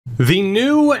The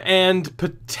new and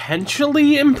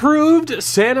potentially improved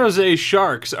San Jose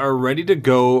Sharks are ready to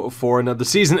go for another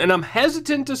season, and I'm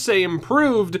hesitant to say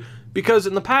improved because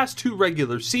in the past 2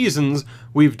 regular seasons,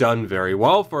 we've done very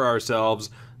well for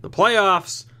ourselves. The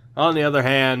playoffs, on the other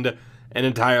hand, an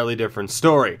entirely different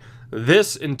story.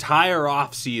 This entire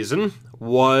offseason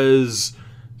was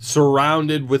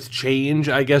surrounded with change,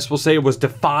 I guess we'll say. It was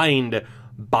defined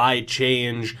by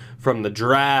change from the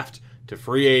draft to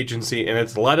free agency, and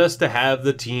it's led us to have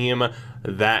the team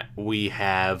that we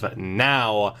have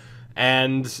now.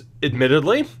 And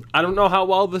admittedly, I don't know how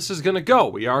well this is going to go.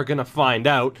 We are going to find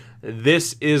out.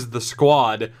 This is the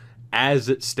squad as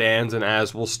it stands and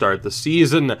as we'll start the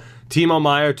season. Timo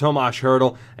Meier, Tomas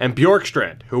Hertl, and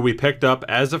Bjorkstrand, who we picked up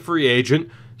as a free agent.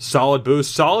 Solid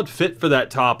boost, solid fit for that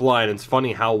top line. It's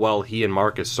funny how well he and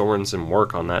Marcus Sorensen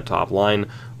work on that top line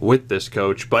with this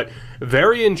coach, but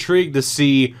very intrigued to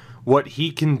see what he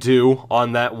can do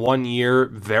on that 1-year,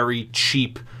 very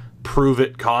cheap,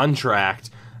 prove-it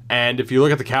contract. And if you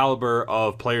look at the caliber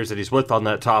of players that he's with on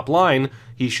that top line,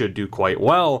 he should do quite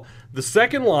well. The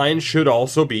second line should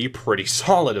also be pretty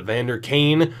solid. Evander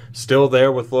Kane still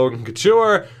there with Logan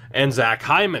Couture, and Zach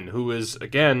Hyman, who is,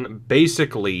 again,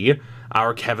 basically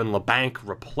our Kevin Labanc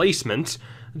replacement,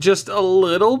 just a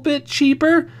little bit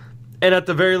cheaper. And at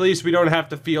the very least, we don't have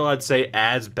to feel, I'd say,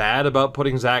 as bad about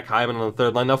putting Zach Hyman on the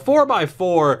third line. Now,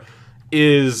 4x4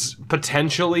 is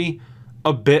potentially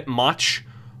a bit much,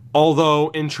 although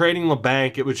in trading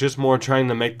Labanc, it was just more trying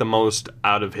to make the most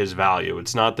out of his value.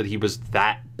 It's not that he was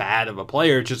that bad of a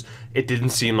player, it's just it didn't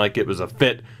seem like it was a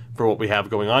fit for what we have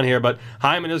going on here. But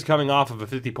Hyman is coming off of a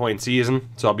 50-point season,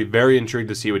 so I'll be very intrigued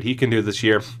to see what he can do this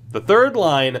year. The third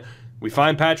line, we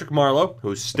find Patrick Marleau,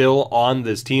 who's still on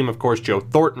this team. Of course, Joe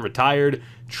Thornton retired,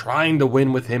 trying to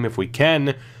win with him if we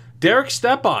can. Derek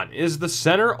Stepan is the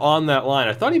center on that line.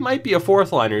 I thought he might be a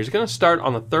fourth liner. He's going to start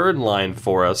on the third line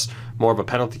for us, more of a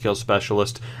penalty kill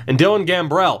specialist. And Dylan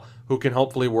Gambrell, who can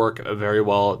hopefully work very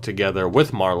well together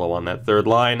with Marleau on that third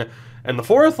line. And the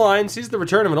fourth line sees the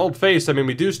return of an old face. I mean,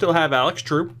 we do still have Alex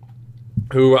True,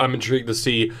 who I'm intrigued to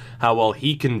see how well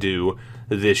he can do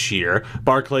this year.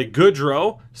 Barclay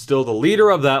Goodrow, still the leader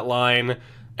of that line.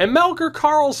 And Melker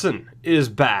Karlsson is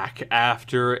back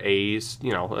after a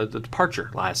departure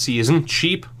last season.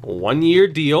 Cheap, 1-year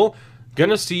deal.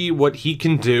 Gonna see what he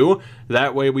can do.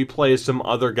 That way we play some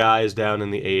other guys down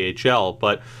in the AHL.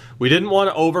 But we didn't want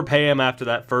to overpay him after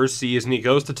that first season. He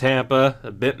goes to Tampa,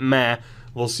 a bit meh.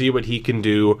 We'll see what he can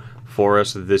do for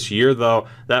us this year, though.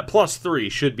 That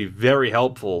 +3 should be very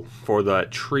helpful for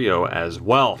that trio as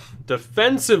well.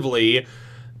 Defensively,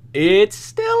 it's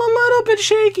still a little bit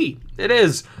shaky. It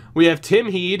is. We have Tim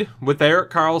Heed with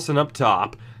Erik Karlsson up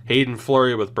top, Hayden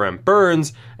Fleury with Brent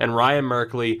Burns, and Ryan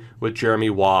Merkley with Jeremy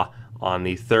Waugh on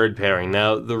the third pairing.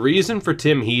 Now, the reason for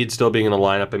Tim Heed still being in the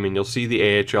lineup, I mean, you'll see the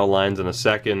AHL lines in a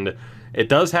second. It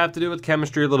does have to do with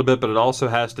chemistry a little bit, but it also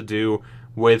has to do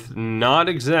with not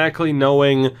exactly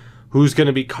knowing who's going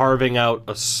to be carving out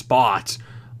a spot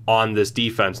on this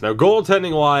defense. Now,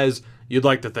 goaltending-wise, you'd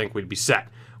like to think we'd be set.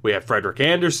 We have Frederik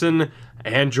Andersen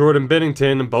and Jordan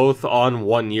Binnington both on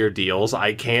 1-year deals.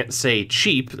 I can't say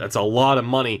cheap. That's a lot of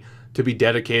money to be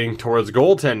dedicating towards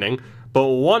goaltending. But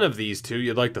one of these two,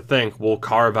 you'd like to think, will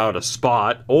carve out a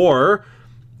spot, or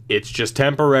it's just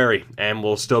temporary, and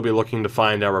we'll still be looking to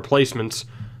find our replacements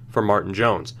for Martin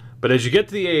Jones. But as you get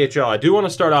to the AHL, I do want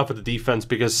to start off with the defense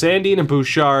because Sandin and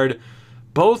Bouchard,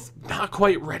 both not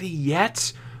quite ready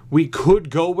yet. We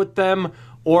could go with them,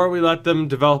 or we let them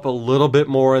develop a little bit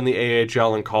more in the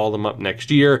AHL and call them up next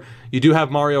year. You do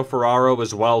have Mario Ferraro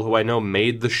as well, who I know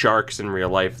made the Sharks in real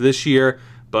life this year,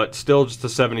 but still just a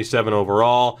 77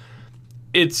 overall.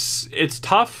 It's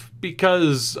tough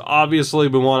because obviously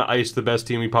we want to ice the best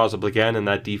team we possibly can, and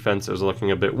that defense is looking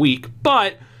a bit weak,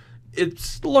 but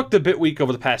it's looked a bit weak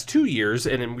over the past 2 years,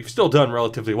 and we've still done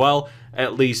relatively well,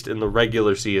 at least in the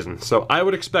regular season. So I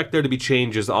would expect there to be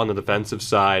changes on the defensive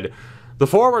side. The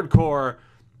forward core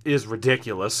is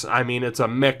ridiculous. I mean, it's a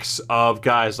mix of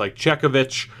guys like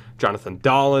Chekovich, Jonathan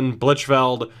Dahlen,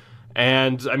 Blichfeld,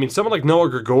 and, I mean, someone like Noah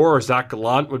Gregor or Zach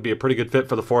Gallant would be a pretty good fit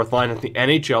for the fourth line at the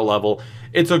NHL level.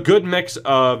 It's a good mix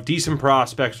of decent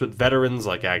prospects with veterans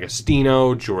like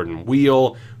Agostino, Jordan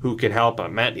Wheel, who can help.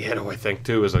 Matt Nieto, I think,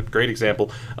 too, is a great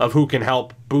example of who can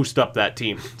help boost up that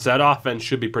team. So that offense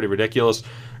should be pretty ridiculous.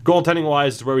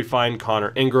 Goaltending-wise is where we find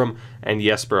Connor Ingram and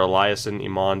Jesper Eliasson.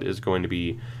 Imond is going to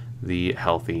be the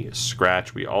healthy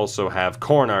scratch. We also have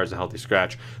Coronar as a healthy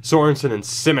scratch. Sorensen and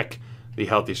Simic, the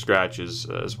healthy scratches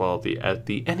as well at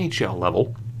the NHL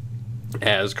level,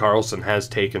 as Karlsson has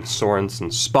taken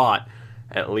Sorensen's spot,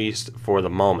 at least for the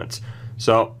moment.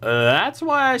 So that's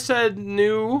why I said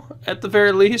new at the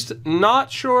very least.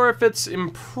 Not sure if it's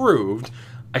improved.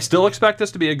 I still expect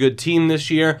us to be a good team this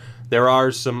year. There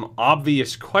are some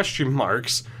obvious question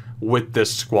marks with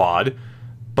this squad,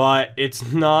 but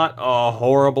it's not a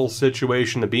horrible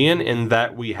situation to be in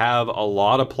that we have a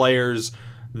lot of players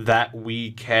that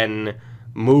we can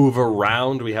move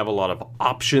around. We have a lot of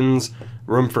options,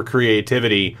 room for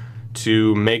creativity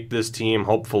to make this team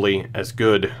hopefully as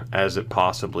good as it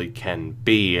possibly can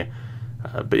be.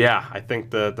 But yeah, I think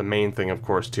the main thing, of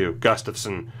course, too,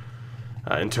 Gustafsson,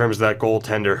 in terms of that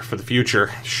goaltender for the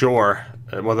future, sure.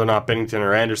 Whether or not Binnington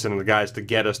or Anderson are the guys to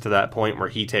get us to that point where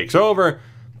he takes over,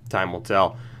 time will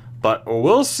tell. But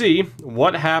we'll see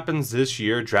what happens this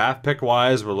year. Draft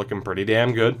pick-wise, we're looking pretty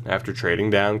damn good after trading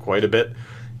down quite a bit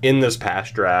in this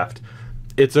past draft.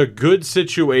 It's a good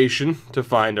situation to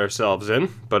find ourselves in,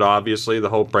 but obviously the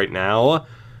hope right now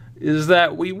is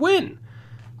that we win.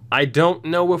 I don't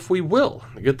know if we will.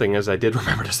 The good thing is I did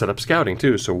remember to set up scouting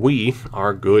too, so we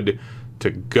are good to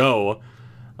go.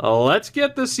 Let's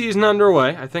get this season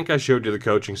underway. I think I showed you the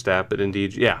coaching staff, but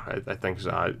indeed, yeah, I think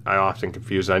so. I often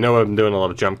confuse. I know I'm doing a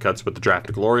lot of jump cuts with the Draft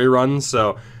to Glory runs,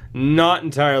 so not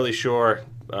entirely sure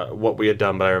what we had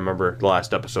done, but I remember the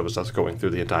last episode was us going through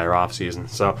the entire offseason.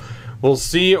 So we'll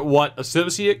see what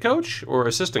associate coach or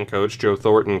assistant coach Joe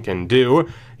Thornton can do.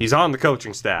 He's on the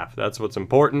coaching staff. That's what's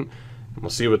important. We'll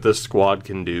see what this squad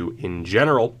can do in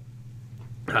general.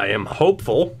 I am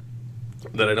hopeful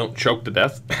that I don't choke to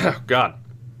death. Oh, God.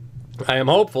 I am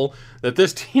hopeful that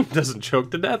this team doesn't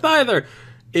choke to death either.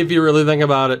 If you really think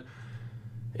about it,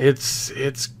 it's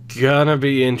gonna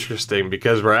be interesting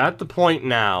because we're at the point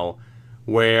now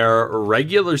where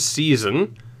regular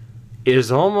season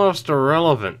is almost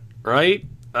irrelevant, right?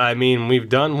 I mean, we've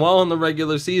done well in the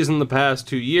regular season the past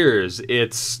 2 years.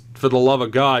 It's, for the love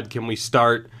of God, can we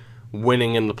start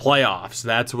winning in the playoffs?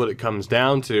 That's what it comes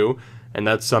down to, and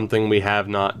that's something we have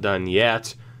not done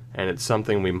yet, and it's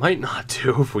something we might not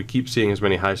do if we keep seeing as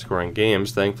many high-scoring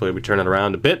games. Thankfully, we turn it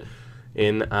around a bit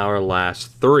in our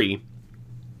last 3.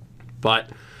 But,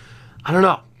 I don't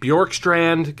know.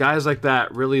 Bjorkstrand, guys like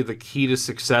that, really the key to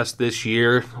success this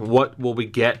year. What will we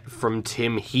get from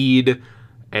Tim Heed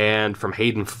and from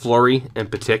Hayden Fleury in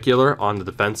particular on the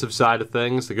defensive side of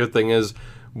things? The good thing is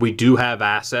we do have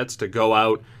assets to go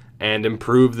out and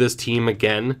improve this team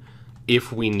again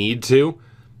if we need to.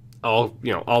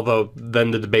 Although then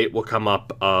the debate will come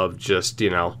up of just,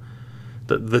 the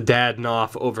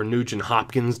Dadnoff over Nugent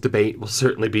Hopkins debate will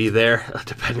certainly be there,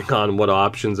 depending on what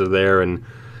options are there and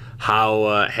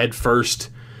how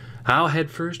headfirst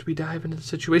we dive into the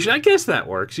situation. I guess that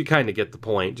works. You kind of get the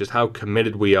point, just how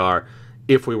committed we are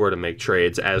if we were to make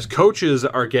trades, as coaches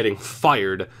are getting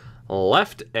fired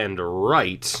left and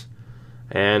right.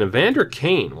 And Evander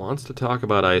Kane wants to talk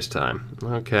about ice time.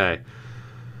 Okay.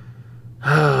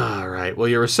 All right. Well,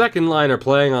 you're a second liner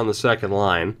playing on the second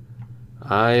line.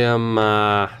 I am,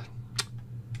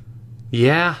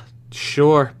 yeah,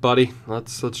 sure, buddy.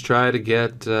 Let's try to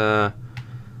get,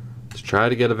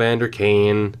 Evander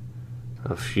Kane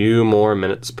a few more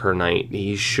minutes per night.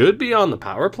 He should be on the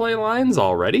power play lines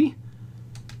already,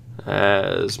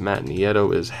 as Matt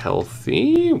Nieto is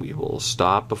healthy. We will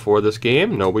stop before this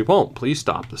game. No, we won't. Please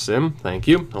stop the sim. Thank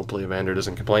you. Hopefully Evander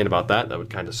doesn't complain about that. That would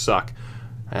kind of suck,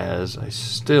 as I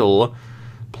still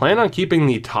plan on keeping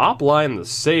the top line the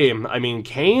same. I mean,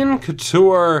 Kane,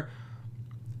 Couture,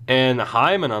 and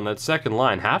Hyman on that second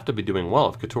line have to be doing well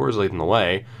if Couture is leading the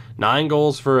way. 9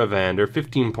 goals for Evander,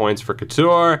 15 points for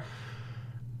Couture.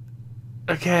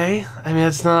 Okay, I mean,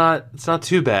 it's not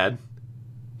too bad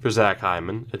for Zach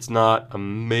Hyman. It's not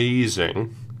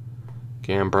amazing.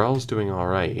 Gambrell's doing all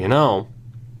right. I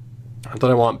thought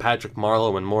I want Patrick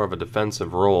Marleau in more of a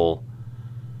defensive role,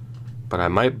 but I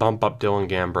might bump up Dylan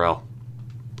Gambrell.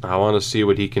 I want to see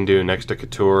what he can do next to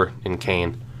Couture and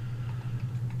Kane.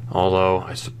 Although,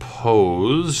 I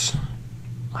suppose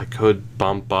I could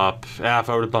bump up... if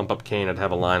I were to bump up Kane, I'd have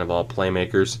a line of all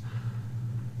playmakers.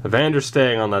 Evander's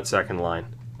staying on that second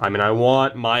line. I mean, I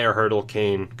want Meyer, Hertl,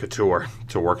 Kane, Couture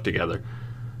to work together.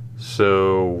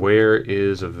 So, where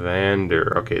is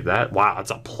Evander? Okay, wow, that's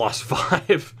a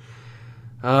 +5.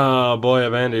 Oh, boy,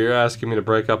 Evander, you're asking me to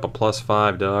break up a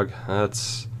 +5, dog.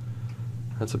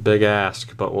 That's a big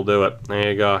ask, but we'll do it.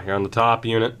 There you go. You're on the top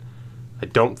unit. I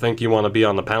don't think you want to be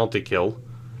on the penalty kill.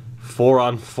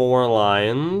 4-on-4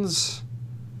 Lions.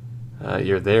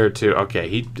 You're there, too.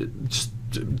 Okay, just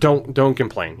don't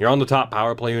complain. You're on the top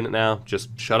power play unit now.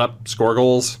 Just shut up, score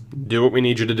goals, do what we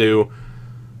need you to do.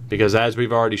 Because as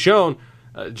we've already shown,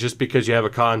 just because you have a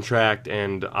contract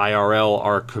and IRL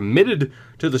are committed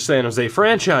to the San Jose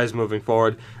franchise moving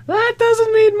forward, that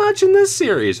doesn't mean much in this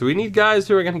series. We need guys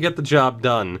who are going to get the job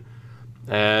done.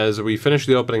 As we finish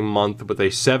the opening month with a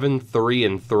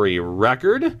 7-3-3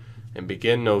 record and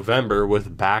begin November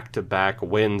with back-to-back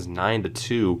wins,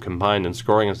 9-2 combined in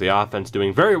scoring as the offense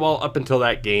doing very well up until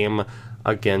that game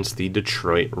against the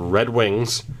Detroit Red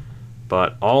Wings.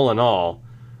 But all in all,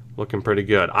 looking pretty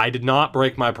good. I did not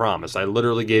break my promise. I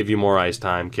literally gave you more ice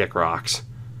time. Kick rocks.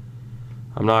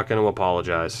 I'm not going to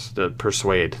apologize.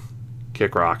 Persuade.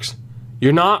 Kick rocks.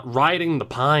 You're not riding the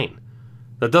pine.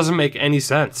 That doesn't make any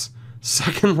sense.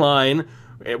 Second line,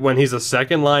 when he's a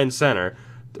second line center,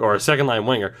 or a second line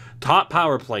winger, top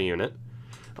power play unit.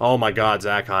 Oh my God,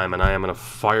 Zach Hyman, I am going to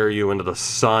fire you into the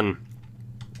sun.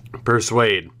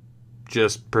 Persuade.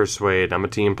 Just persuade. I'm a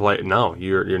team player. No,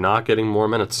 you're not getting more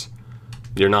minutes.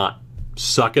 You're not.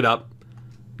 Suck it up.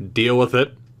 Deal with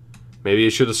it. Maybe you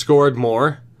should have scored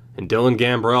more, and Dylan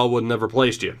Gambrell wouldn't have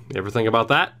replaced you. You ever think about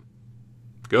that?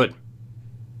 Good.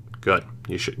 Good.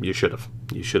 You should have.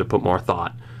 You should have put more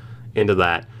thought into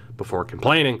that before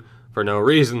complaining for no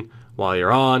reason while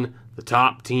you're on the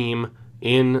top team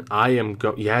in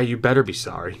yeah, you better be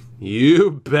sorry.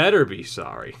 You better be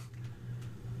sorry.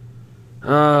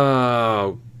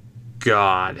 Oh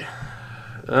God.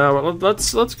 Well,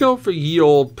 let's go for ye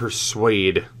old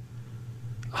persuade.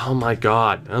 Oh my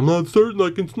God. I'm not certain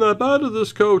I can snap out of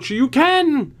this, coach. You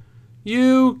can.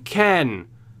 You can.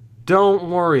 Don't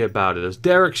worry about it. As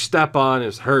Derek Stepan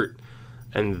is hurt,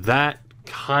 and that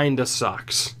kinda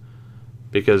sucks,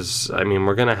 because I mean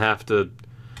we're gonna have to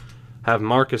have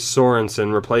Marcus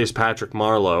Sorensen replace Patrick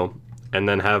Marleau, and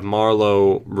then have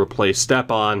Marleau replace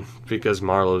Stepan because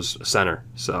Marleau's center.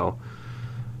 So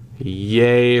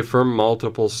yay for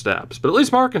multiple steps, but at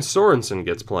least Marcus Sorensen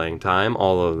gets playing time,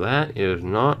 although that is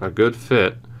not a good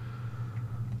fit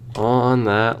on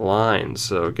that line.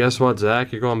 So guess what,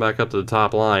 Zach, you're going back up to the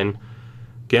top line.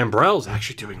 Gambrell's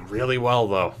actually doing really well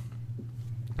though,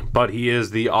 but he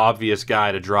is the obvious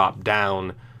guy to drop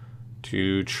down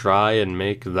to try and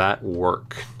make that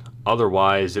work.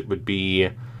 Otherwise, it would be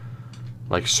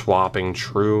like swapping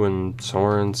True and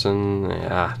Sorensen.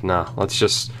 Yeah, no,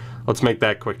 let's make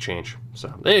that quick change.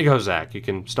 So there you go, Zach. You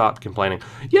can stop complaining.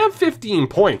 You have 15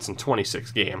 points in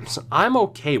 26 games. I'm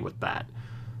okay with that.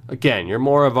 Again, you're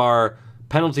more of our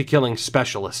penalty killing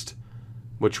specialist,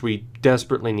 which we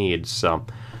desperately need. So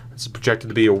it's projected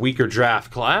to be a weaker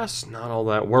draft class. Not all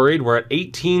that worried. We're at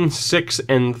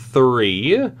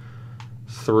 18-6-3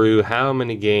 through how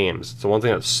many games? It's the one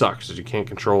thing that sucks is you can't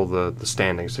control the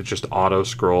standings. It just auto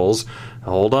scrolls.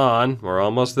 Hold on. We're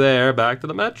almost there. Back to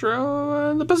the Metro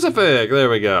and the Pacific. There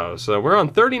we go. So we're on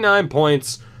 39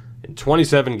 points in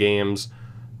 27 games.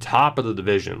 Top of the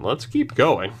division. Let's keep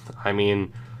going. I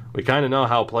mean, we kind of know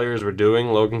how players were doing.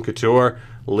 Logan Couture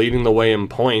leading the way in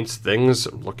points. Things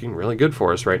looking really good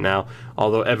for us right now.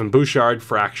 Although Evan Bouchard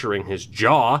fracturing his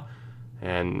jaw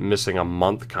and missing a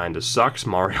month kind of sucks.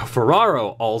 Mario Ferraro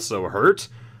also hurt.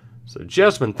 So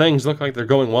just when things look like they're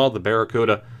going well, the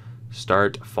Barracuda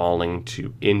start falling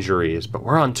to injuries. But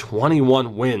we're on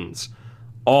 21 wins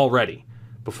already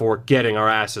before getting our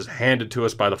asses handed to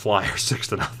us by the Flyers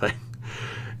 6-0.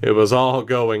 It was all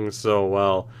going so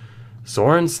well.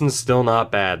 Sorensen's still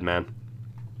not bad, man.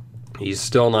 He's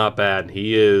still not bad.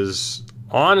 He is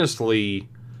honestly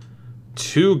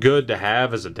too good to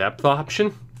have as a depth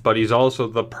option, but he's also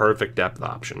the perfect depth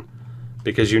option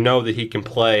because you know that he can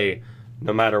play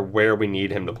no matter where we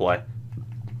need him to play.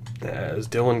 As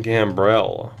Dylan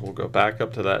Gambrell will go back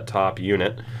up to that top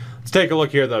unit. Let's take a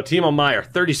look here, though. Timo Meier,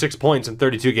 36 points in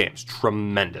 32 games.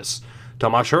 Tremendous.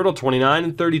 Tomas Hertl, 29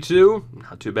 and 32.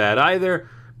 Not too bad either.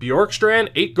 Bjorkstrand,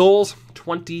 8 goals,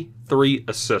 23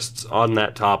 assists on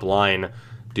that top line.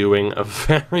 Doing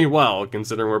very well,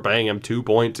 considering we're paying him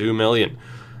 $2.2 million.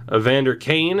 Evander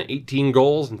Kane, 18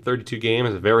 goals in 32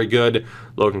 games. Very good.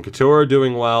 Logan Couture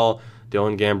doing well.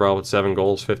 Dylan Gambrell with 7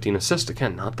 goals, 15 assists.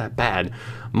 Again, not that bad.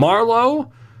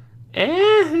 Marleau,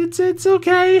 it's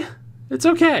okay. It's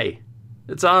okay.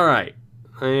 It's all right.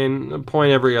 I mean, a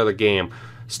point every other game.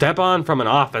 Stepan, from an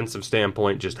offensive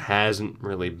standpoint, just hasn't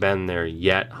really been there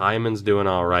yet. Hyman's doing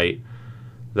all right.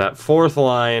 That fourth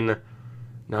line,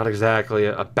 not exactly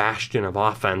a bastion of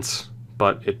offense,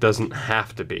 but it doesn't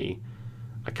have to be.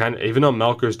 Even though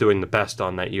Melker's doing the best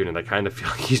on that unit, I kind of feel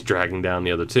like he's dragging down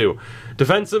the other two.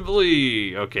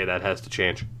 Defensively, okay, that has to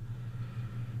change.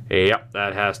 Yep,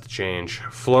 that has to change.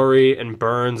 Fleury and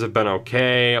Burns have been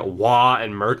okay. Waugh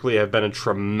and Merkley have been a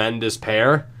tremendous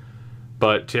pair.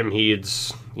 But Tim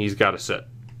Heed's, he's got to sit.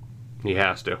 He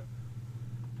has to.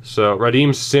 So, Radim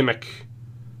Simic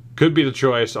could be the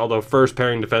choice, although first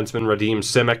pairing defenseman Radim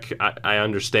Simic, I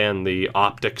understand the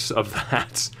optics of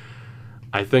that.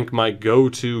 I think my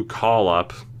go-to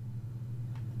call-up,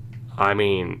 I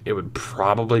mean, it would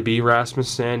probably be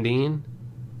Rasmus Sandin.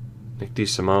 Nick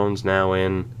DeSimone's now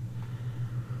in.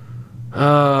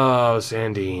 Oh,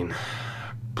 Sandin.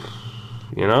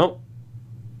 You know,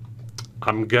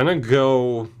 I'm going to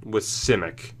go with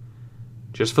Simic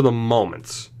just for the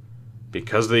moment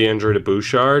because of the injury to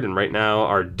Bouchard, and right now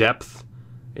our depth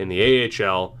in the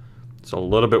AHL is a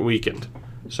little bit weakened.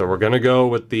 So we're going to go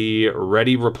with the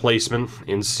ready replacement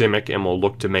in Simic, and we'll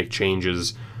look to make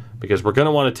changes because we're going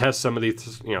to want to test some of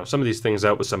these things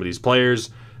out with some of these players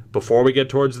before we get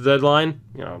towards the deadline.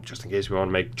 Just in case we want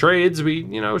to make trades, we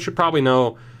should probably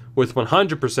know with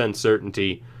 100%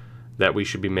 certainty that we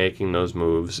should be making those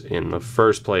moves in the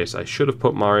first place. I should have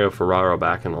put Mario Ferraro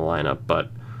back in the lineup, but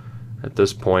at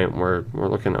this point we're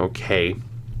looking okay.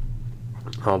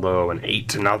 Although an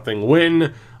 8-0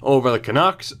 win over the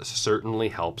Canucks certainly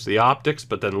helps the optics,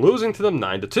 but then losing to them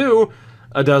 9-2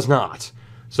 does not.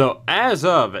 So as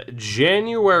of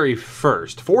January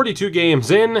 1st, 42 games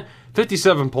in,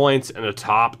 57 points, and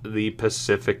atop the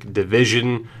Pacific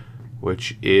Division,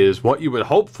 which is what you would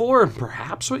hope for and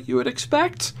perhaps what you would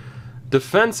expect.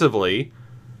 Defensively,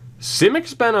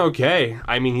 Simic's been okay.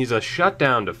 I mean, he's a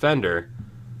shutdown defender.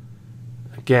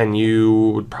 Again,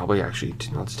 you would probably actually,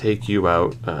 let's take you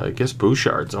out. I guess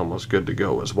Bouchard's almost good to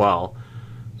go as well.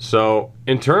 So,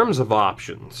 in terms of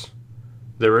options,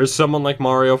 there is someone like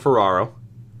Mario Ferraro,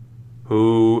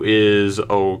 who is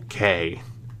okay.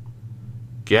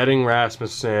 Getting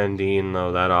Rasmus Sandin,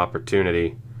 though, that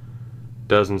opportunity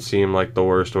doesn't seem like the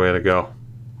worst way to go.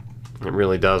 It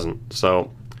really doesn't.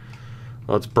 So,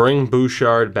 let's bring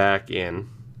Bouchard back in.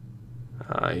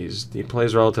 He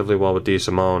plays relatively well with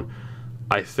DeSimone.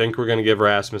 I think we're going to give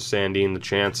Rasmus Sandin the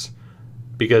chance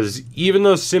because even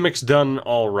though Simic's done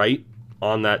all right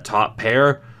on that top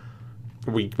pair,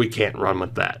 we can't run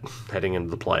with that heading into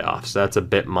the playoffs. That's a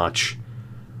bit much.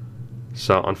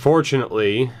 So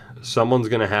unfortunately, someone's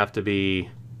going to have to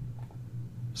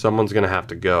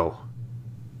go.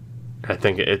 I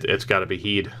think it's got to be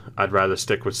Heed. I'd rather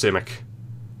stick with Simic.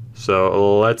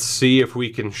 So let's see if we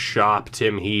can shop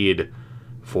Tim Heed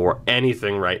for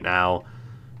anything right now.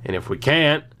 And if we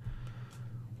can't,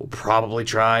 we'll probably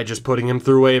try just putting him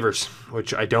through waivers,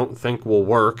 which I don't think will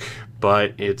work,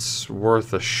 but it's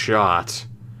worth a shot.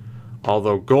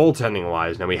 Although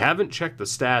goaltending-wise, now we haven't checked the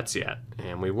stats yet,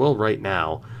 and we will right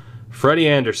now. Freddie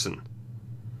Anderson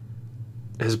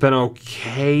has been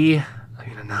okay. I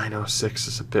mean, a 906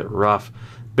 is a bit rough.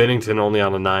 Binnington only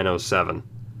on a 907.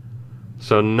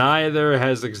 So neither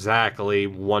has exactly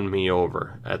won me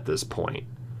over at this point.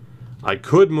 I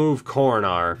could move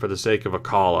Coronar for the sake of a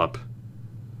call-up.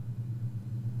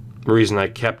 The reason I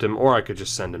kept him, or I could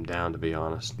just send him down, to be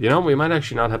honest. We might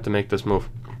actually not have to make this move.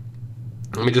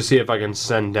 Let me just see if I can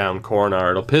send down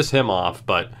Coronar. It'll piss him off,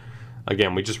 but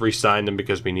again, we just re-signed him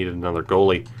because we needed another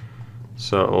goalie.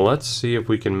 So let's see if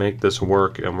we can make this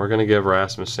work, and we're going to give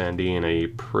Rasmus Sandin a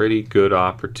pretty good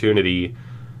opportunity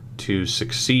to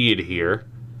succeed here,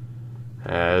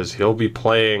 as he'll be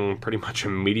playing pretty much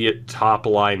immediate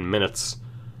top-line minutes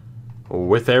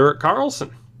with Erik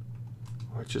Karlsson,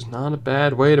 which is not a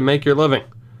bad way to make your living.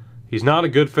 He's not a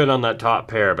good fit on that top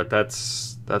pair, but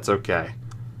that's okay.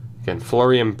 Again,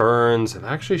 Fleury and Burns have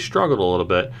actually struggled a little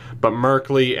bit, but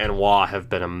Merkley and Waugh have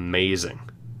been amazing.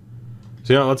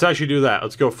 So, let's actually do that.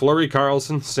 Let's go Fleury,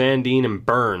 Karlsson, Sandin, and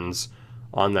Burns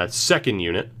on that second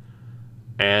unit,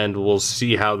 and we'll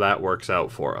see how that works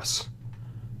out for us.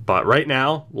 But right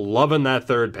now, loving that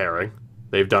third pairing.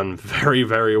 They've done very,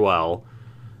 very well.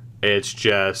 It's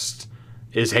just,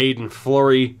 is Hayden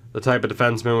Fleury the type of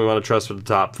defenseman we want to trust for the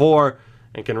top four?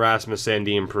 And can Rasmus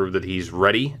Sandin prove that he's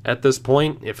ready at this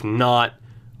point? If not,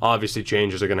 obviously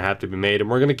changes are going to have to be made. And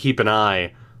we're going to keep an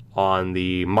eye on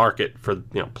the market for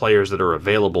players that are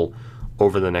available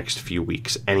over the next few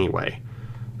weeks anyway.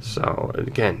 So,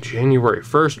 again, January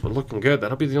 1st, we're looking good.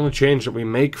 That'll be the only change that we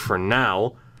make for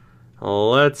now.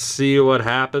 Let's see what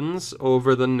happens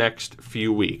over the next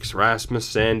few weeks. Rasmus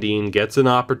Sandin gets an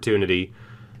opportunity.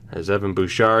 As Evan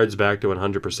Bouchard's back to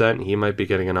 100%, he might be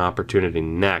getting an opportunity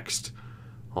next.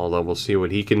 Although we'll see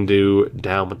what he can do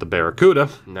down with the Barracuda,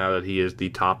 now that he is the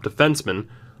top defenseman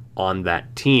on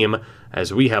that team,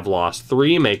 as we have lost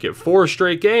 3, make it 4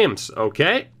 straight games,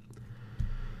 okay?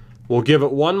 We'll give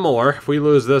it one more. If we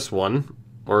lose this one,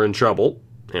 we're in trouble,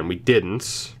 and we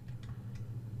didn't.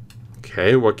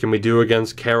 Okay, what can we do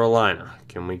against Carolina?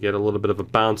 Can we get a little bit of a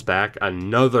bounce back?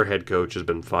 Another head coach has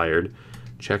been fired.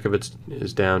 Check if it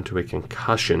is down to a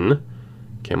concussion.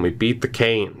 Can we beat the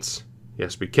Canes?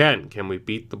 Yes, we can. Can we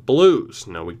beat the Blues?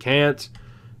 No, we can't.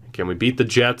 Can we beat the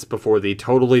Jets before the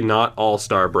totally not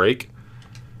all-star break?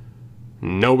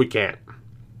 No, we can't.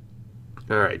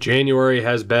 All right, January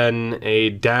has been a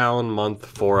down month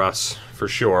for us, for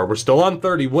sure. We're still on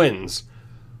 30 wins,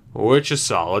 which is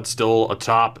solid. Still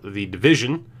atop the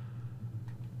division.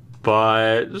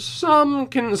 But some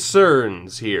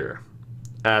concerns here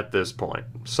at this point.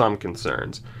 Some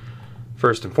concerns.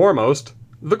 First and foremost,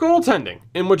 the goaltending,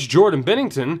 in which Jordan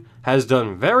Binnington has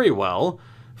done very well.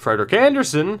 Frederik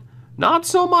Andersen, not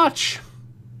so much.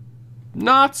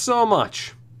 Not so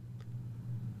much.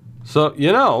 So,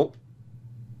 you know,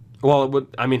 well,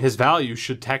 his value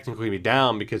should technically be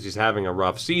down because he's having a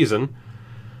rough season.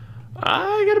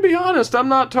 I gotta be honest, I'm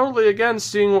not totally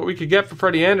against seeing what we could get for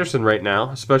Freddie Andersen right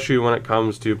now, especially when it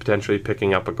comes to potentially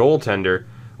picking up a goaltender,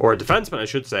 or a defenseman, I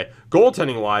should say.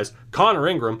 Goaltending-wise, Connor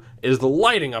Ingram is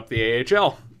lighting up the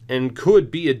AHL and could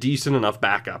be a decent enough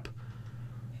backup.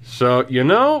 So, you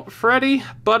know, Freddie,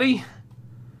 buddy,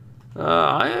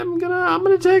 I'm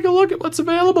gonna take a look at what's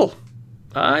available.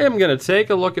 I am gonna take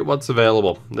a look at what's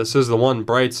available. This is the one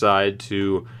bright side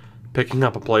to picking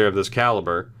up a player of this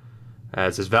caliber,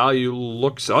 as his value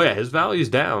looks... Oh yeah, his value's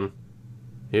down.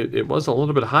 It was a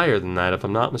little bit higher than that, if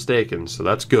I'm not mistaken, so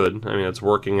that's good. I mean, it's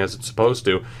working as it's supposed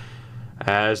to.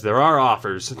 As there are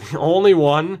offers. The only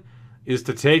one is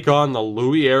to take on the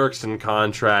Louis Eriksson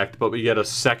contract, but we get a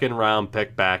second-round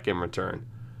pick back in return.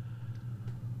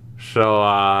 So,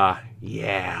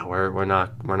 yeah, we're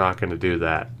not going to do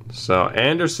that. So,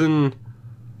 Anderson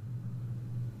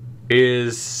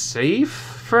is safe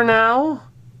for now.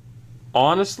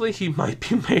 Honestly, he might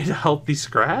be made a healthy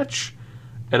scratch.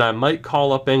 And I might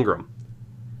call up Ingram.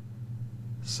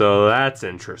 So that's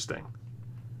interesting.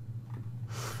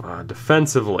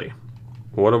 Defensively,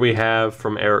 what do we have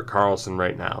from Erik Karlsson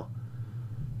right now?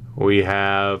 We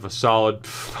have a solid,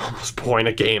 almost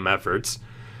point-a-game efforts.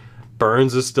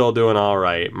 Burns is still doing all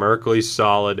right. Merkley's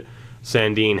solid.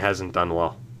 Sandin hasn't done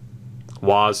well.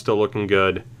 Waz still looking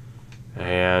good.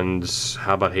 And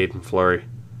how about Hayden Fleury?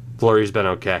 Fleury's been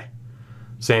okay.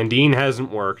 Sandin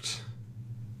hasn't worked.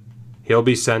 He'll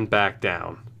be sent back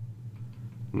down.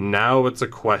 Now it's a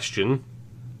question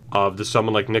of, does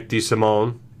someone like Nick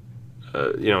DeSimone,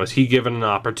 is he given an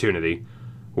opportunity,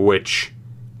 which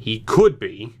he could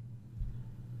be,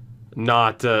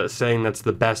 not saying that's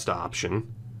the best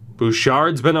option.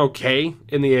 Bouchard's been okay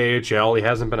in the AHL. He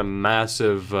hasn't been a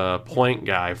massive point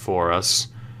guy for us.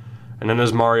 And then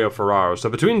there's Mario Ferraro. So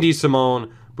between DeSimone,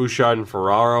 Bouchard, and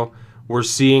Ferraro, we're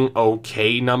seeing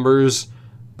okay numbers,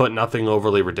 but nothing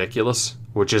overly ridiculous,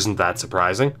 which isn't that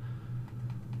surprising.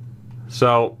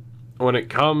 So, when it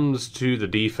comes to the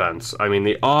defense, I mean,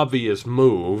 the obvious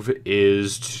move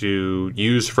is to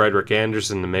use Frederik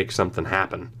Andersen to make something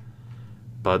happen.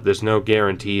 But there's no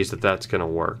guarantees that that's going to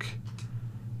work.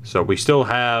 So we still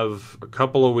have a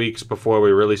couple of weeks before we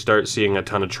really start seeing a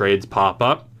ton of trades pop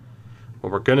up.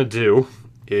 What we're going to do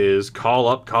is call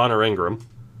up Connor Ingram.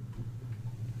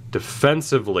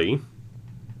 Defensively,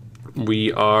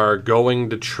 we are going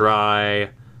to try...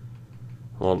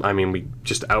 Well, I mean, we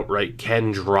just outright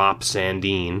can drop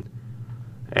Sandin.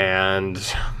 And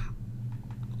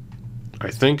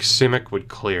I think Simic would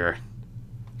clear.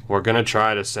 We're going to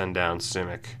try to send down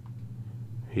Simic.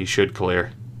 He should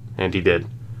clear. And he did.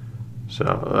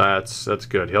 So that's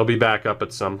good. He'll be back up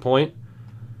at some point.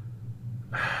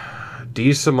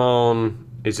 DeSimone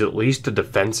is at least a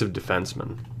defensive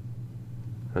defenseman.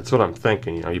 That's what I'm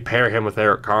thinking. You pair him with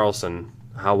Erik Karlsson.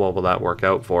 How well will that work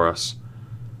out for us?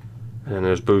 And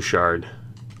there's Bouchard.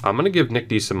 I'm going to give Nick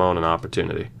DeSimone an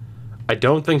opportunity. I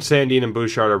don't think Sandin and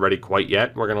Bouchard are ready quite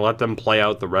yet. We're going to let them play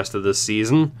out the rest of this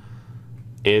season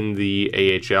in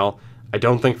the AHL. I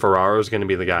don't think Ferraro is going to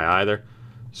be the guy either.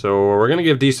 So we're going to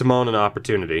give DeSimone an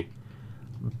opportunity.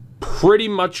 Pretty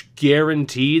much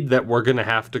guaranteed that we're going to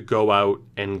have to go out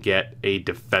and get a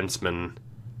defenseman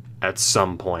at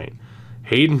some point.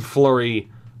 Hayden Fleury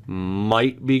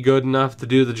might be good enough to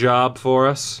do the job for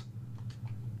us,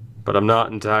 but I'm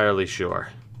not entirely sure.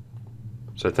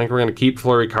 So I think we're going to keep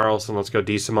Fleury, Karlsson. Let's go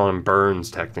DeSimone and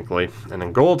Burns, technically. And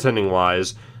then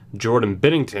goaltending-wise, Jordan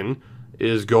Binnington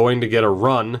is going to get a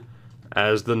run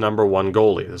as the #1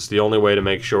 goalie. This is the only way to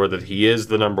make sure that he is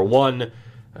the #1.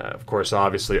 Of course,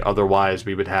 obviously, otherwise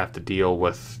we would have to deal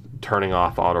with turning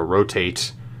off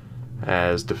auto-rotate.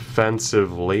 As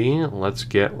defensively, let's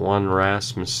get one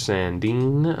Rasmus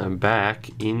Sandin back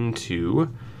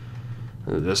into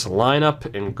this lineup.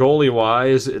 And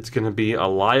goalie-wise, it's going to be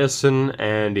Eliasson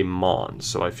and Iman.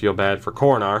 So I feel bad for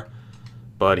Cornar,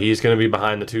 but he's going to be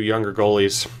behind the two younger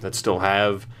goalies that still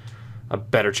have a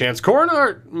better chance.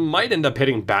 Coronar might end up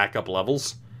hitting backup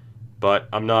levels, but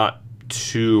I'm not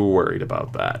too worried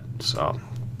about that. So,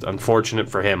 unfortunate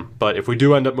for him. But if we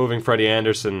do end up moving Freddie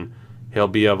Anderson, he'll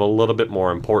be of a little bit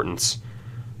more importance.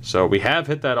 So we have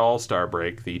hit that all-star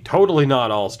break, the totally not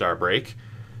all-star break.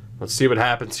 Let's see what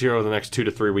happens here over the next 2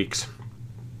 to 3 weeks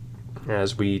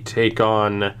as we take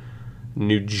on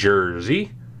New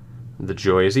Jersey. The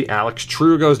Joyzy. Alex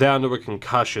True goes down to a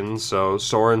concussion, so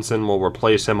Sorensen will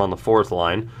replace him on the fourth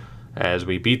line as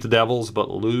we beat the Devils but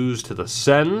lose to the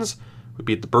Sens. We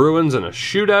beat the Bruins in a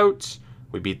shootout.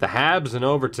 We beat the Habs in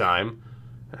overtime.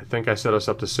 I think I set us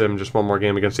up to sim just one more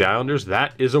game against the Islanders.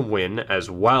 That is a win as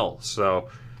well. So,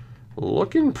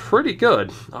 looking pretty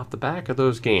good off the back of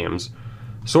those games.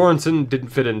 Sorensen didn't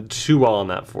fit in too well on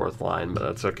that fourth line, but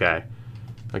that's okay.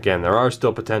 Again, there are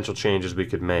still potential changes we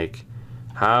could make.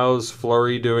 How's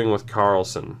Fleury doing with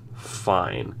Carlson?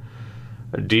 Fine.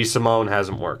 DeSimone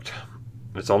hasn't worked.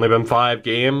 It's only been 5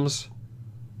 games,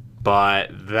 but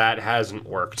that hasn't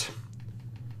worked.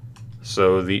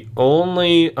 So the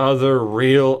only other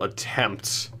real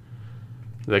attempts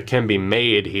that can be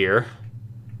made here,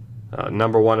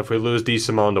 number one, if we lose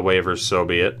DeSimone to waivers, so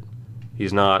be it.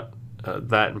 He's not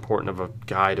that important of a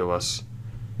guy to us.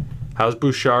 How's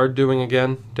Bouchard doing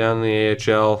again down in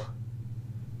the AHL?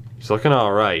 He's looking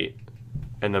all right.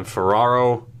 And then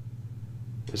Ferraro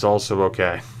is also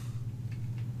okay.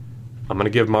 I'm going to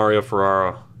give Mario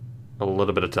Ferraro a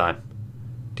little bit of time.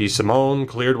 DeSimone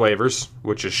cleared waivers,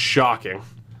 which is shocking.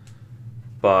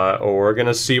 But we're going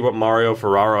to see what Mario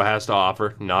Ferraro has to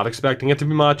offer. Not expecting it to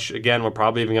be much. Again, we're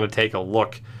probably even going to take a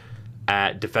look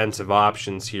at defensive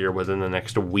options here within the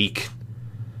next week.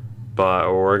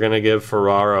 But we're going to give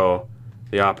Ferraro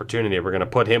the opportunity. We're going to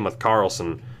put him with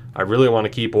Carlson. I really want to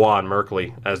keep Waugh and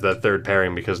Merkley as that third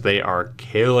pairing because they are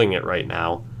killing it right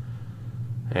now.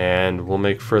 And we'll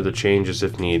make further changes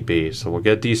if need be. So we'll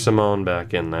get DeSimone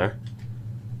back in there.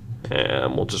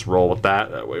 And we'll just roll with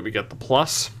that. That way we get the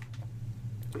plus.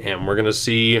 And we're going to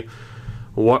see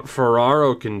what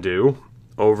Ferraro can do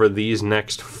over these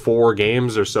next 4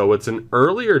 games or so. It's an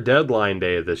earlier deadline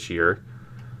day this year.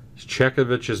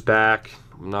 Chekovich is back.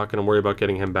 I'm not going to worry about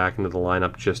getting him back into the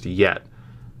lineup just yet,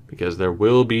 because there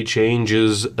will be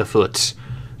changes afoot.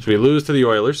 So we lose to the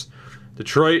Oilers.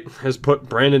 Detroit has put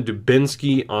Brandon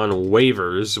Dubinsky on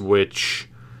waivers, which,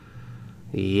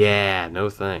 yeah,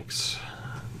 no thanks.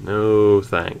 No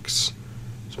thanks.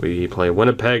 So we play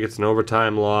Winnipeg. It's an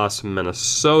overtime loss.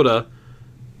 Minnesota,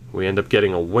 we end up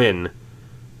getting a win.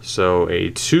 So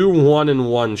a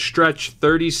 2-1-1 stretch,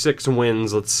 36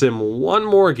 wins. Let's sim one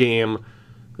more game,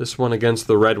 this one against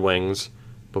the Red Wings,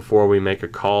 before we make a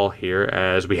call here,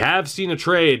 as we have seen a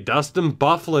trade. Dustin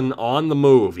Byfuglien on the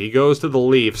move. He goes to the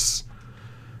Leafs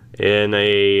in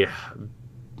a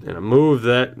move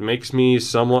that makes me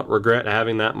somewhat regret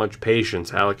having that much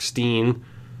patience. Alex Steen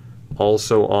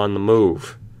also on the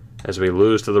move as we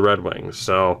lose to the Red Wings.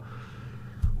 So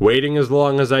waiting as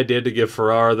long as I did to give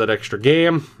Ferraro that extra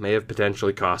game may have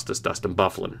potentially cost us Dustin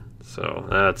Byfuglien. So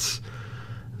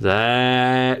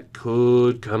that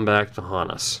could come back to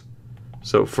haunt us.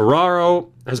 So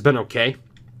Ferraro has been okay,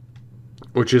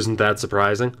 which isn't that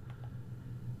surprising.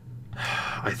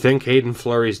 I think Hayden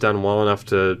Fleury's done well enough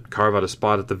to carve out a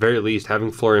spot. At the very least,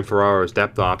 having Fleury and Ferraro as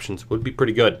depth options would be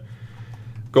pretty good.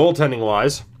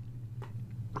 Goaltending-wise,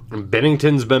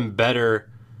 Binnington's been better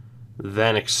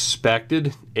than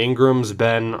expected. Ingram's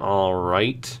been all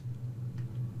right.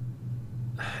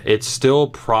 It's still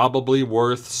probably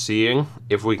worth seeing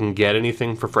if we can get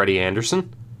anything for Freddie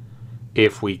Anderson.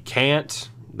 If we can't,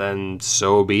 then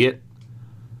so be it.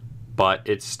 But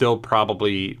it's still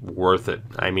probably worth it.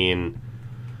 I mean,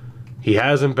 he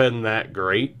hasn't been that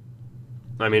great.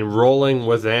 I mean, rolling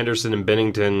with Anderson and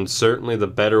Binnington, certainly the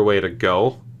better way to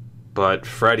go. But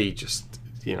Freddie just,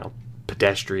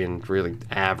 pedestrian, really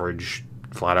average,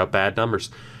 flat-out bad numbers.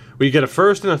 We get a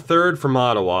first and a third from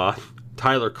Ottawa.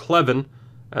 Tyler Klevin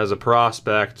as a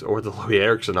prospect, or the Louis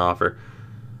Eriksson offer.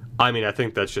 I mean, I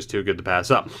think that's just too good to pass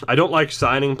up. I don't like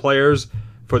signing players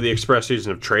for the express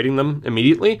reason of trading them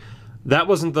immediately. That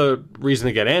wasn't the reason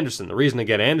to get Anderson. The reason to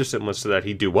get Anderson was so that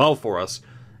he'd do well for us.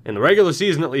 In the regular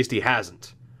season, at least, he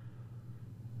hasn't.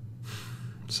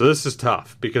 So this is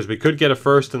tough, because we could get a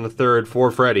first and a third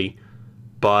for Freddie,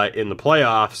 but in the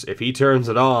playoffs, if he turns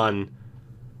it on,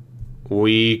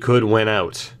 we could win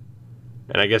out.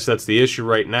 And I guess that's the issue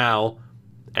right now,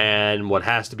 and what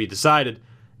has to be decided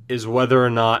is whether or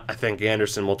not I think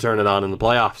Anderson will turn it on in the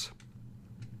playoffs.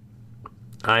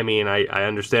 I mean, I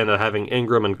understand that having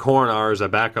Ingram and Coronar as a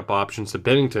backup options to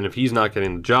Binnington, if he's not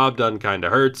getting the job done, kind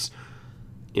of hurts.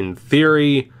 In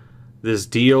theory, this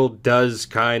deal does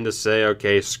kind of say,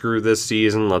 okay, screw this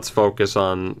season. Let's focus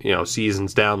on,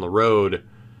 seasons down the road,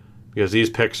 because these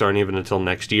picks aren't even until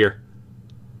next year.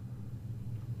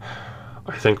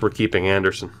 I think we're keeping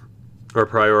Anderson. We're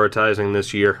prioritizing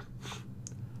this year.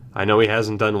 I know he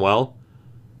hasn't done well,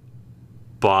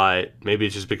 but maybe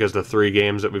it's just because the 3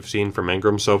 games that we've seen from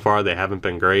Ingram so far, they haven't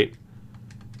been great.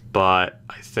 But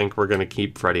I think we're going to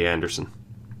keep Freddie Anderson.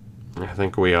 I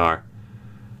think we are.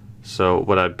 So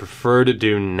what I'd prefer to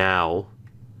do now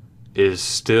is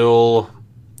still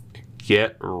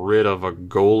get rid of a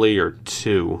goalie or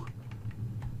 2.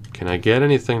 Can I get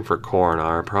anything for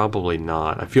Coronar? Probably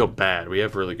not. I feel bad. We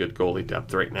have really good goalie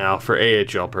depth right now, for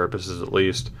AHL purposes at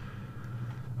least.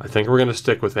 I think we're going to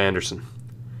stick with Anderson.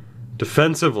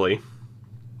 Defensively,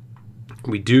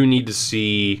 we do need to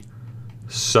see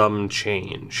some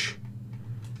change.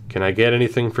 Can I get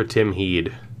anything for Tim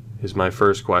Heed, is my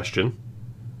first question.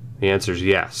 The answer is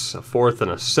yes. A 4th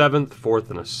and a 7th, 4th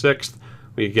and a 6th.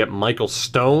 We could get Michael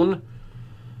Stone,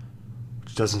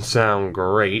 which doesn't sound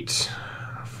great.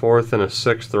 4th and a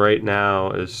 6th right now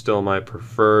is still my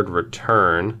preferred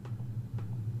return.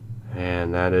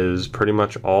 And that is pretty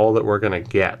much all that we're going to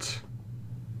get.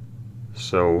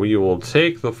 So we will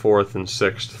take the 4th and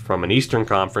 6th from an Eastern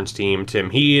Conference team, Tim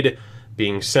Heed,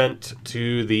 being sent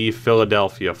to the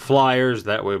Philadelphia Flyers.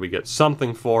 That way we get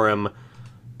something for him,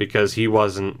 because he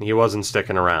wasn't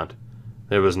sticking around.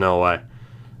 There was no way.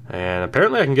 And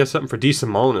apparently I can get something for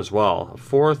DeSimone as well. A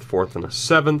 4th and a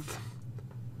 7th.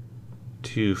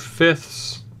 2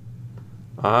 5ths.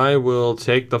 I will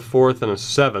take the 4th and a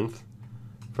 7th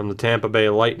from the Tampa Bay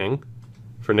Lightning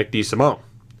for Nick DeSimone,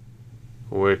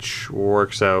 which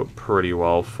works out pretty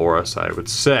well for us, I would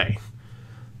say.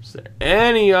 Is there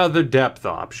any other depth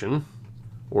option,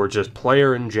 or just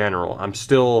player in general? I'm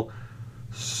still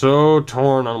so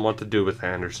torn on what to do with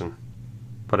Anderson.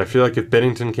 But I feel like if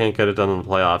Binnington can't get it done in the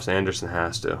playoffs, Anderson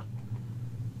has to.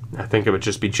 I think it would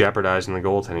just be jeopardizing the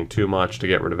goaltending too much to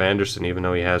get rid of Anderson, even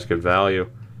though he has good value.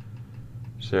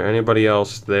 Is there anybody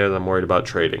else there that I'm worried about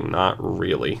trading? Not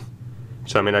really.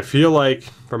 So, I mean, I feel like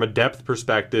from a depth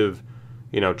perspective,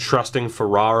 trusting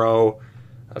Ferraro,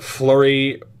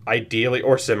 Fleury ideally,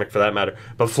 or Simic for that matter,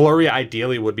 but Fleury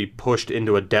ideally would be pushed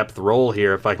into a depth role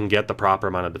here if I can get the proper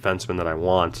amount of defensemen that I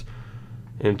want.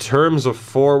 In terms of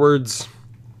forwards,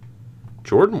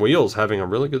 Jordan Wheel's having a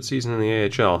really good season in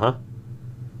the AHL, huh?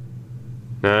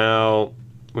 Now,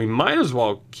 we might as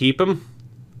well keep him.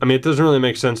 I mean, it doesn't really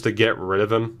make sense to get rid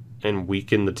of him and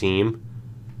weaken the team.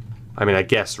 I mean, I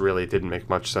guess really it didn't make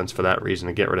much sense for that reason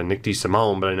to get rid of Nick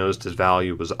DeSimone, but I noticed his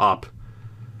value was up.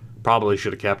 Probably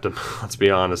should have kept him, let's be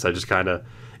honest. I just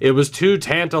it was too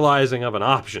tantalizing of an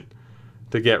option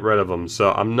to get rid of him,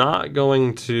 so I'm not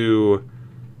going to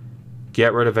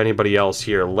get rid of anybody else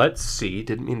here. Let's see.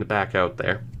 Didn't mean to back out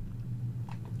there.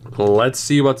 Let's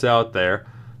see what's out there.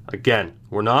 Again,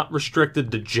 we're not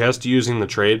restricted to just using the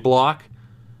trade block,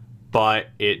 but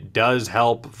it does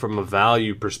help from a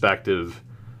value perspective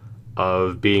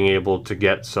of being able to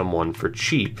get someone for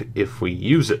cheap if we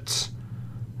use it.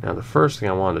 Now, the first thing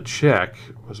I wanted to check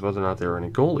was whether or not there were any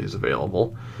goalies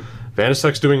available.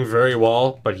 Vanasuk's doing very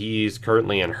well, but he's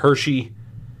currently in Hershey.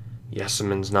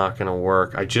 Yeseman's not going to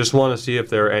work. I just want to see if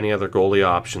there are any other goalie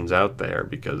options out there,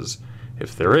 because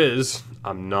if there is,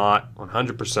 I'm not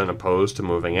 100% opposed to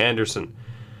moving Anderson.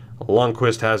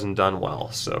 Lundqvist hasn't done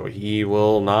well, so he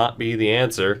will not be the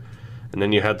answer. And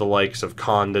then you had the likes of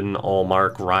Condon,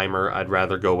 Allmark, Reimer. I'd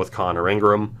rather go with Connor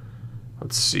Ingram.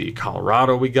 Let's see,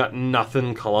 Colorado, we got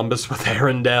nothing. Columbus with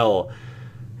Arundel.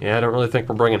 Yeah, I don't really think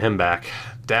we're bringing him back.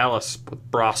 Dallas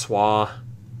with Brassois,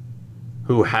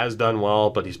 who has done well,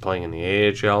 but he's playing in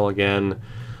the AHL again.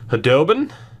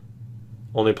 Khudobin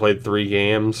only played 3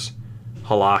 games.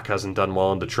 Halak hasn't done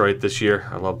well in Detroit this year.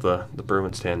 I love the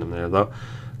Bruins tandem there, though.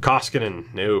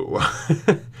 Koskinen, no.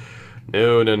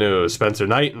 No. Spencer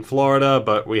Knight in Florida,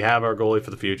 but we have our goalie for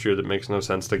the future. That makes no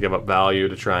sense to give up value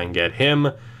to try and get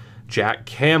him. Jack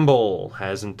Campbell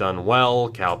hasn't done well.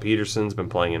 Cal Peterson's been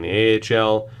playing in the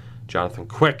AHL. Jonathan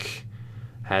Quick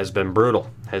has been brutal.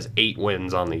 Has 8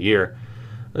 wins on the year.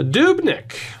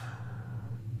 Dubnyk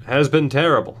has been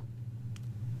terrible.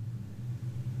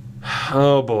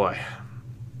 Oh boy.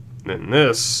 And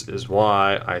this is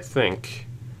why I think...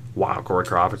 Wow, Corey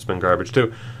Crawford's been garbage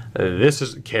too. This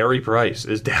is... Carey Price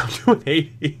is down to an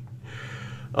 80.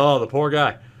 Oh, the poor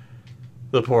guy.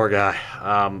 The poor guy.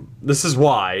 This is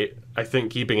why I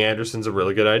think keeping Anderson's a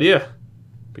really good idea.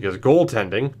 Because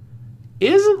goaltending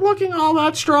isn't looking all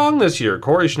that strong this year.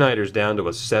 Corey Schneider's down to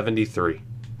a 73.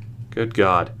 Good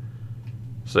God.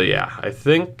 So yeah, I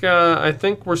think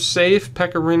we're safe.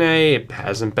 Pecorine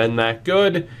hasn't been that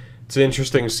good. It's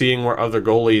interesting seeing where other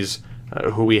goalies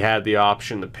who we had the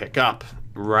option to pick up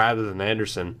rather than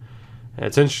Anderson. And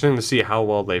it's interesting to see how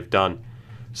well they've done.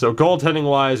 So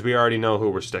goaltending-wise, we already know who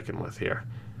we're sticking with here.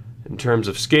 In terms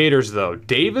of skaters, though,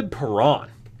 David Perron.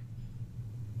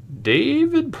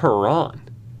 David Perron.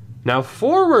 Now,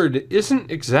 forward isn't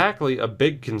exactly a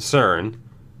big concern,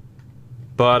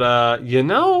 but, you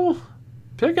know,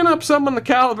 picking up someone the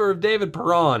caliber of David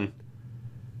Perron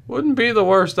wouldn't be the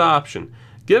worst option.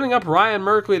 Giving up Ryan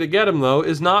Merkley to get him, though,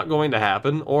 is not going to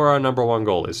happen, or our number one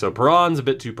goalie, so Perron's a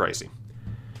bit too pricey.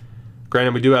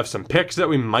 Granted, we do have some picks that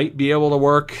we might be able to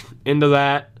work into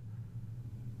that.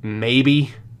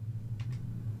 Maybe.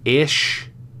 Ish.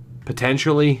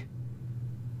 Potentially.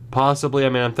 Possibly. I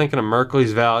mean, I'm thinking of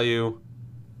Merkley's value.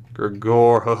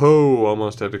 Grigor. Ho-ho.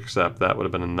 Almost had to accept. That would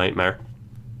have been a nightmare.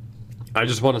 I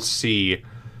just want to see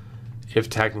if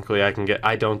technically I can get...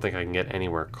 I don't think I can get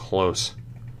anywhere close.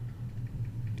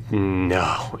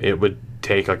 No. It would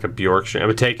take like a Bjorkstrand. It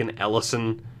would take an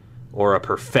Ellison or a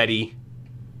Perfetti.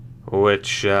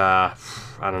 Which, I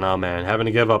don't know, man. Having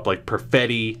to give up, like,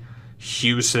 Perfetti,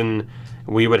 Houston,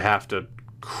 we would have to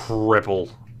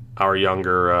cripple our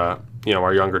younger,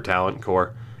 our younger talent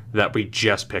core that we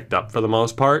just picked up for the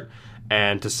most part.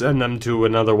 And to send them to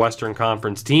another Western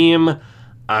Conference team,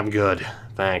 I'm good.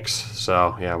 Thanks.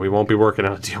 So, yeah, we won't be working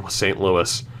out a deal with St.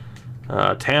 Louis.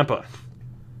 Tampa.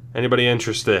 Anybody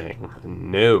interesting?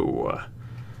 No.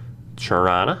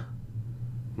 Toronto?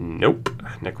 Nope.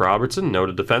 Nick Robertson,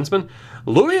 noted defenseman.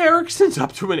 Louis Eriksson's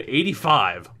up to an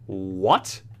 85.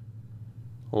 What?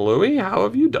 Louis, how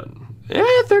have you done?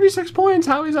 36 points.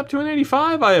 How he's up to an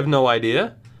 85, I have no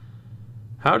idea.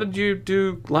 How did you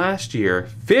do last year?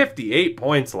 58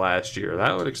 points last year.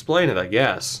 That would explain it, I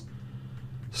guess.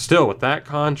 Still, with that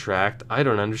contract, I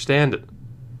don't understand it.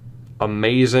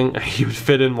 Amazing. He would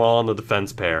fit in well on the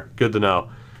defense pair. Good to know.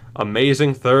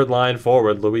 Amazing third line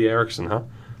forward, Louis Eriksson, huh?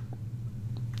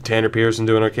 Tanner Pearson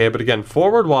doing okay, but again,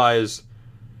 forward-wise,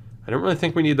 I don't really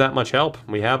think we need that much help.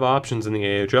 We have options in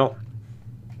the AHL.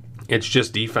 It's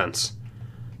just defense.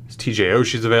 TJ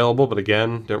Oshie's available, but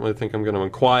again, don't really think I'm going to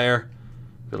inquire.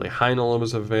 Billy Heinel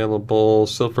was available.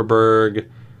 Silverberg.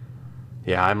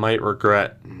 Yeah, I might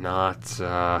regret not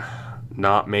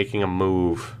making a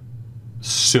move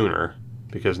sooner,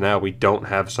 because now we don't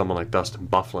have someone like Dustin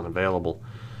Byfuglien available.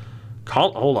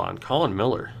 Hold on, Colin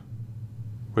Miller.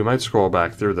 We might scroll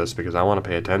back through this because I want to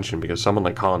pay attention, because someone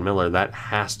like Colin Miller, that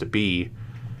has to be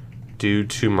due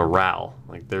to morale.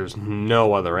 Like, there's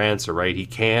no other answer, right? He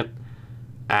can't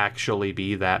actually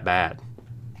be that bad.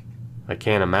 I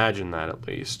can't imagine that, at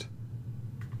least.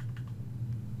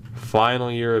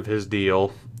 Final year of his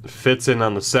deal. Fits in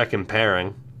on the second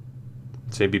pairing.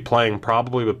 So he'd be playing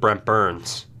probably with Brent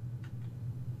Burns.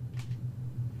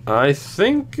 I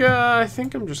think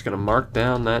I'm just going to mark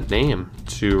down that name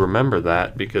to remember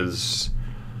that, because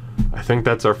I think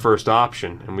that's our first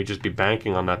option, and we'd just be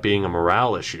banking on that being a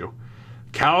morale issue.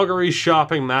 Calgary's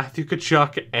shopping Matthew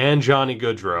Tkachuk and Johnny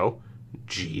Gaudreau.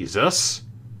 Jesus.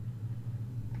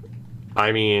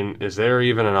 I mean, is there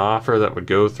even an offer that would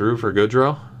go through for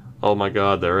Gaudreau? Oh my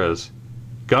god, there is.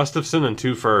 Gustafsson and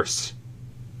 2 firsts.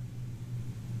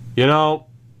 You know,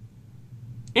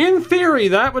 in theory,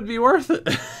 that would be worth it.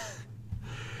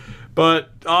 But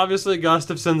obviously,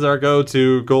 Gustafsson's our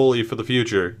go-to goalie for the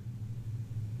future.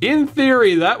 In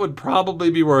theory, that would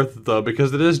probably be worth it, though,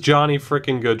 because it is Johnny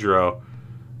frickin' Gaudreau.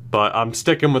 But I'm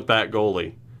sticking with that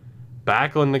goalie.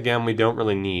 Backlund, again, we don't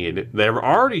really need. They're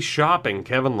already shopping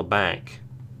Kevin LeBanc,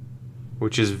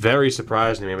 which is very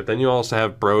surprising to me. But then you also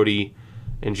have Brody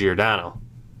and Giordano.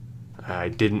 I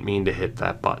didn't mean to hit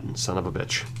that button, son of a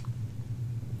bitch.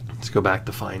 Let's go back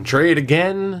to find trade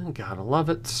again. Gotta love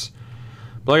it.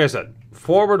 But like I said,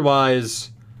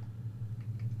 forward-wise,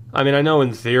 I mean, I know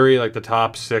in theory, like, the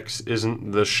top 6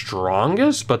 isn't the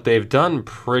strongest, but they've done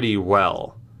pretty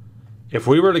well. If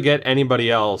we were to get anybody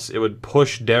else, it would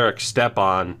push Derek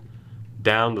Stepan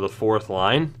down to the 4th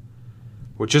line,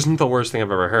 which isn't the worst thing I've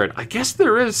ever heard. I guess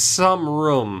there is some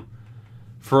room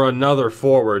for another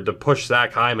forward to push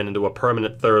Zach Hyman into a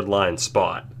permanent 3rd line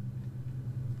spot.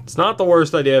 It's not the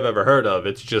worst idea I've ever heard of.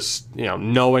 It's just, you know,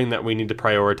 knowing that we need to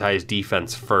prioritize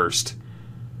defense first.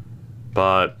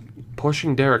 But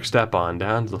pushing Derek Stepan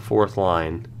down to the 4th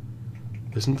line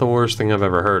isn't the worst thing I've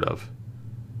ever heard of.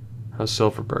 How's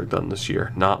Silverberg done this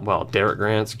year? Not well. Derek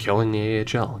Grant's killing the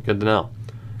AHL. Good to know.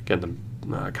 Again,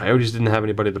 the Coyotes didn't have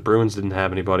anybody. The Bruins didn't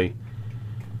have anybody.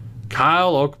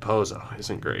 Kyle Okposo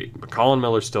isn't great, but Colin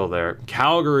Miller's still there.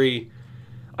 Calgary,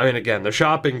 I mean, again, they're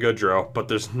shopping Gaudreau, but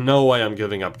there's no way I'm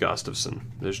giving up Gustafsson.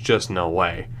 There's just no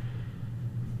way.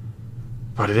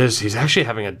 But it is, he's actually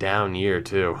having a down year,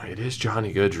 too. It is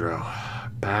Johnny Gaudreau.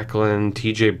 Backlund,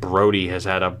 TJ Brody has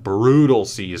had a brutal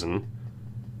season.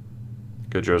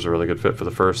 Gaudreau's a really good fit for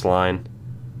the first line.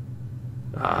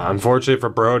 Unfortunately for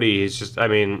Brody, he's just, I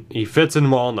mean, he fits in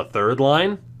well in the third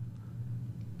line.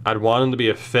 I'd want him to be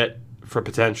a fit for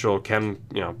potential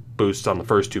boosts on the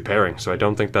first two pairings, so I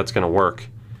don't think that's going to work.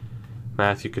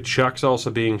 Matthew Tkachuk's also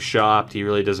being shopped. He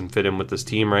really doesn't fit in with this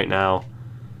team right now.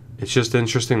 It's just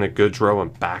interesting that Gaudreau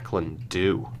and Backlund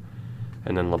do.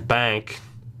 And then LeBanc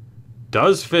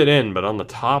does fit in, but on the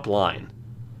top line,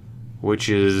 which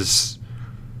is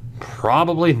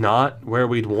probably not where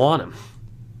we'd want him.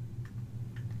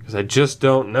 Because I just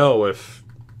don't know if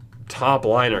top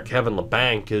liner Kevin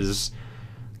LeBanc is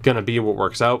going to be what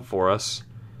works out for us.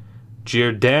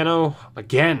 Giordano,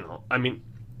 again, I mean,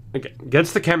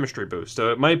 gets the chemistry boost,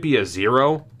 so it might be a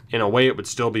 0. In a way, it would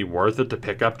still be worth it to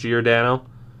pick up Giordano.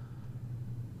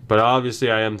 But obviously,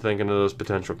 I am thinking of those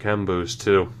potential chem boosts,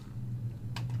 too.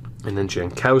 And then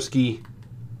Jankowski,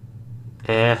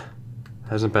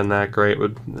 hasn't been that great.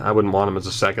 I wouldn't want him as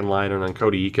a second liner. And then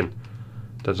Cody Eakin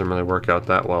doesn't really work out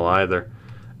that well either.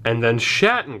 And then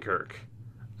Shattenkirk.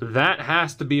 That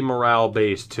has to be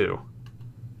morale-based, too.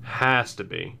 Has to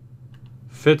be.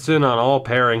 Fits in on all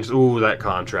pairings. Ooh, that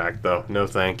contract, though. No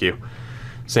thank you.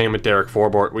 Same with Derek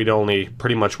Forbort. We'd only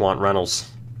pretty much want Reynolds.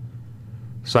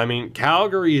 So, I mean,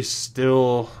 Calgary is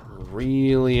still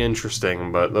really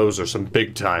interesting, but those are some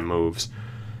big-time moves.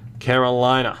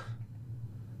 Carolina.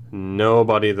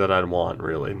 Nobody that I'd want,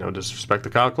 really. No disrespect to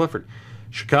Kyle Clifford.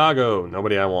 Chicago.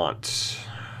 Nobody I want.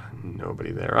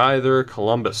 Nobody there either.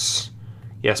 Columbus.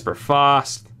 Jesper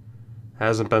Fast.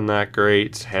 Hasn't been that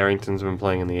great. Harrington's been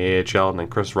playing in the AHL, and then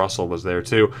Chris Russell was there,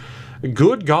 too.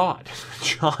 Good God.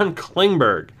 John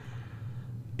Klingberg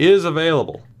is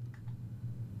available.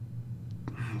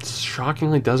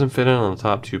 Shockingly doesn't fit in on the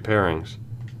top two pairings.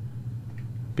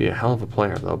 Be a hell of a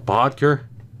player, though. Bodker,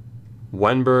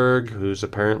 Wenberg, who's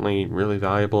apparently really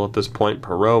valuable at this point,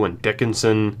 Perreault and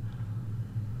Dickinson.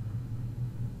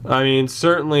 I mean,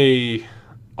 certainly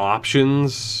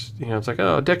options. You know, it's like,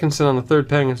 oh, Dickinson on the third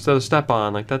pairing instead of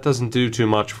Stepan. Like, that doesn't do too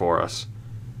much for us.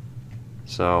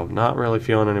 So, not really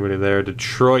feeling anybody there.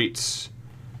 Detroit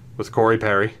with Corey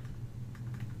Perry.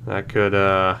 That could,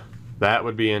 that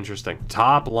would be interesting.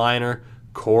 Top liner,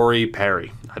 Corey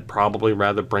Perry. I'd probably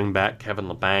rather bring back Kevin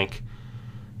LeBanc.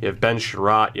 You have Ben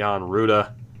Sherratt, Jan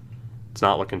Ruda. It's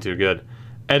not looking too good.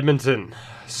 Edmonton,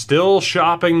 still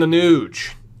shopping the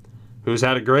Nuge, who's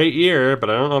had a great year, but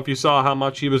I don't know if you saw how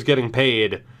much he was getting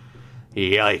paid.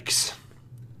 Yikes.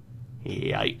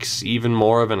 Yikes. Even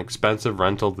more of an expensive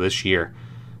rental this year.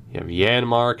 You have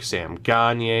Janmark, Sam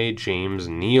Gagner, James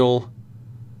Neal.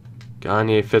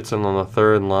 Gagner fits in on the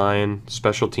third line.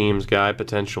 Special teams guy,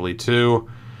 potentially, too.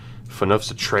 Phaneuf's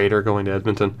a traitor going to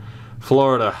Edmonton.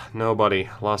 Florida, nobody.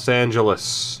 Los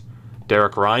Angeles,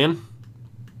 Derek Ryan.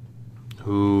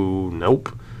 Who,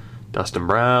 nope. Dustin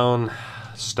Brown,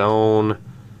 Stone.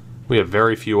 We have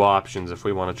very few options if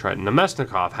we want to try.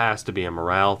 Nemesnikov has to be a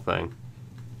morale thing.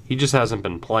 He just hasn't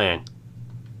been playing.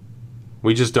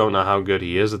 We just don't know how good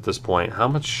he is at this point. How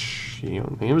much, he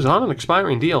was on an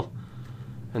expiring deal.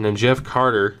 And then Jeff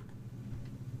Carter,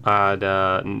 I'd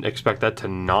expect that to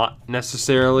not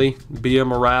necessarily be a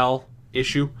morale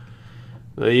issue.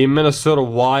 The Minnesota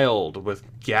Wild with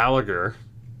Gallagher.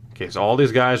 Okay, so all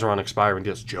these guys are on expiring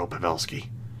deals. Joe Pavelski.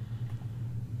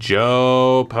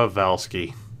 Joe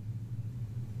Pavelski.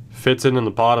 Fits in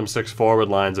the bottom six forward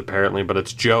lines, apparently, but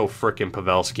it's Joe frickin'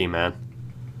 Pavelski, man.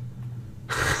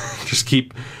 Just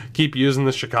keep using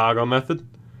the Chicago method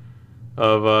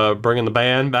of bringing the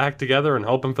band back together and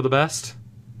hoping for the best.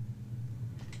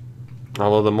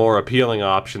 Although the more appealing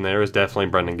option there is definitely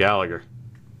Brendan Gallagher.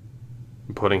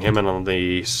 Putting him in on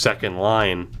the second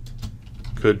line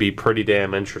could be pretty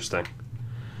damn interesting.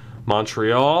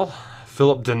 Montreal,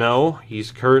 Philip Deneau,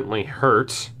 he's currently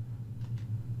hurt,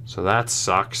 so that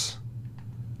sucks.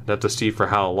 I'd have to see for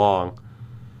how long.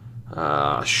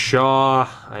 Shaw,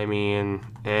 I mean,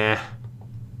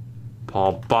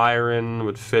 Paul Byron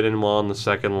would fit in well on the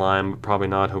second line, but probably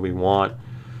not who we want.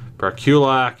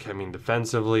 Brakulak, I mean,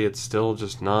 defensively, it's still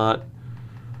just not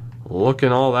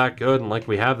looking all that good, and like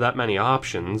we have that many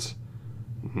options.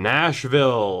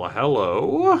 Nashville,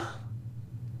 hello.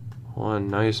 One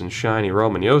nice and shiny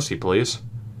Roman Josi, please.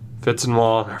 Fits in well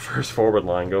on our first forward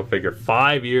line. Go figure.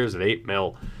 5 years at $8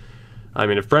 million. I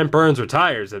mean, if Brent Burns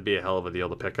retires, that'd be a hell of a deal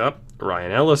to pick up.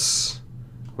 Ryan Ellis,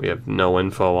 we have no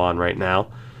info on right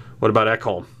now. What about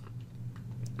Ekholm?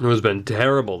 Who has been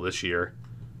terrible this year,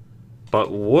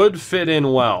 but would fit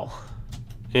in well.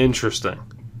 Interesting.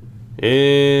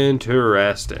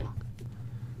 Interesting.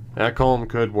 Ekholm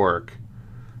could work.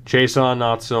 Chason,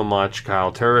 not so much.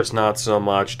 Kyle Turris, not so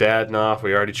much. Dadnoff,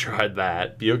 we already tried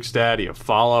that. Bjugstad,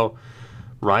 Iafallo.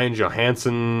 Ryan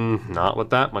Johansson, not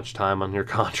with that much time on your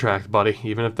contract, buddy,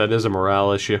 even if that is a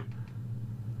morale issue.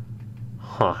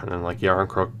 And then like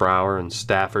Yarncrook, Brower, and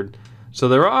Stafford. So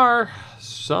there are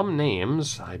some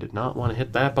names. I did not want to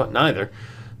hit that button either.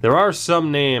 There are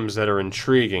some names that are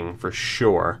intriguing for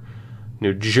sure.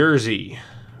 New Jersey,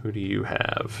 who do you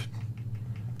have?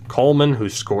 Coleman, who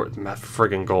scored that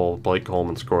friggin' goal Blake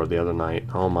Coleman scored the other night.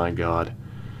 Oh my god.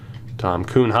 Tom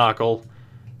Kuhnhackl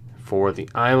for the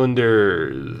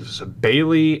Islanders.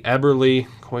 Bailey, Eberle,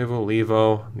 Koivu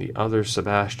Levo, the other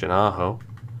Sebastian Aho.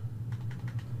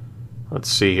 Let's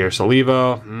see here. So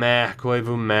Levo, meh.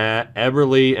 Koivu, meh.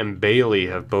 Eberle and Bailey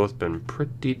have both been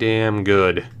pretty damn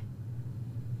good.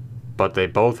 But they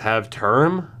both have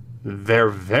term. They're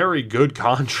very good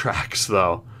contracts,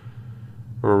 though.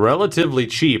 Relatively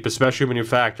cheap, especially when you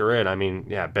factor in, I mean,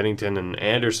 yeah, Bennington and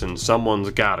Anderson, someone's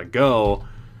got to go.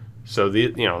 So,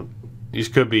 these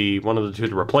could be one of the two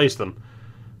to replace them.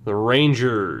 The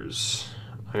Rangers,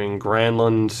 I mean,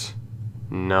 Granlund,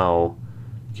 no.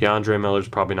 Keandre Miller's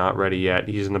probably not ready yet.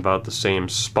 He's in about the same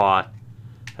spot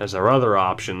as our other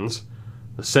options.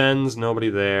 The Sens, nobody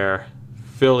there.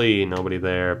 Philly, nobody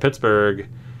there. Pittsburgh,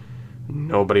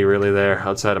 nobody really there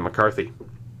outside of McCarthy.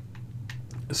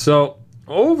 So,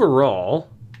 overall,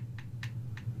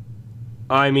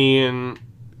 I mean,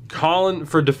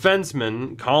 for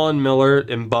defensemen, Colin Miller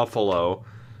in Buffalo.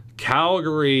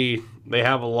 Calgary, they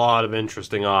have a lot of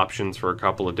interesting options for a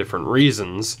couple of different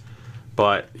reasons.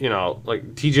 But,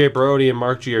 like TJ Brody and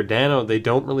Mark Giordano, they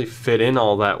don't really fit in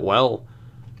all that well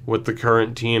with the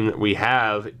current team that we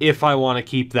have if I want to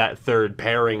keep that third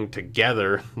pairing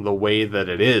together the way that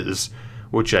it is,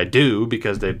 which I do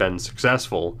because they've been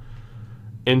successful.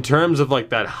 In terms of like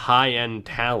that high-end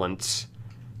talent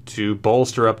to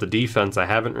bolster up the defense, I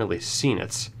haven't really seen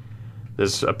it.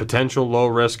 There's a potential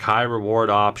low-risk, high-reward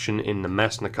option in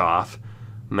Nemesnikov.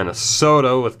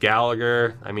 Minnesota with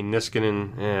Gallagher. I mean,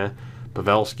 Niskanen,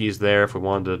 Pavelski's there if we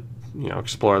wanted to,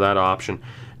 explore that option.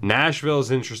 Nashville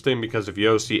is interesting because of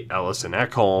Yossi, Ellis, and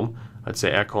Ekholm. I'd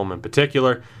say Ekholm in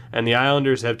particular. And the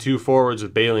Islanders have two forwards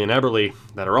with Bailey and Eberle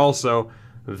that are also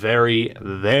very,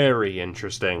 very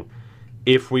interesting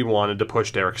if we wanted to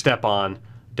push Derek Stepan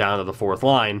down to the fourth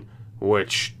line,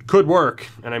 which could work.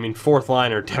 And I mean, fourth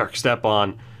liner Derek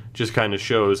Stepan just kind of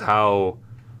shows how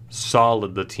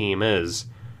solid the team is.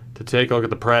 To take a look at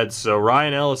the Preds, so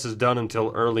Ryan Ellis is done until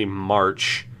early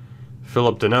March.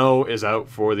 Philip Deneau is out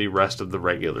for the rest of the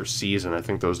regular season. I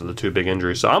think those are the two big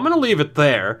injuries. So I'm going to leave it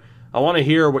there. I want to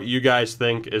hear what you guys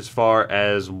think as far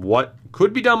as what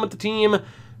could be done with the team,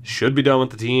 should be done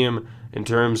with the team in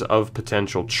terms of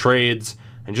potential trades.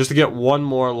 And just to get one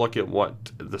more look at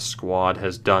what the squad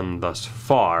has done thus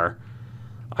far.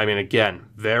 I mean, again,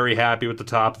 very happy with the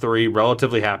top three,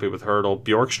 relatively happy with Hertl.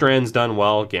 Bjorkstrand's done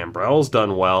well, Gambrell's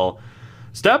done well.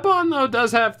 Stepan, though,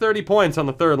 does have 30 points on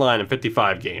the third line in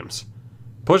 55 games.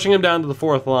 Pushing him down to the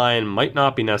fourth line might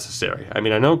not be necessary. I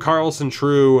mean, I know Carlson,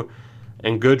 True,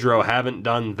 and Goodrow haven't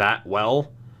done that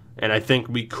well, and I think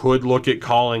we could look at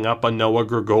calling up a Noah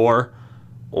Gregor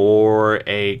or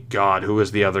who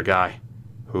was the other guy?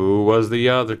 Who was the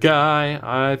other guy?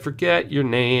 I forget your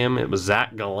name. It was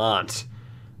Zach Gallant.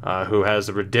 Who has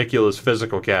a ridiculous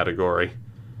physical category.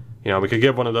 We could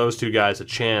give one of those two guys a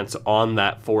chance on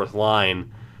that fourth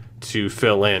line to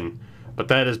fill in. But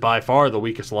that is by far the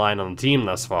weakest line on the team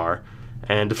thus far.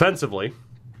 And defensively,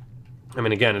 I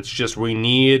mean, again, it's just we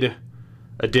need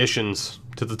additions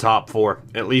to the top four.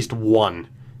 At least one.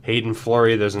 Hayden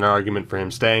Fleury, there's an argument for him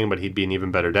staying, but he'd be an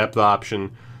even better depth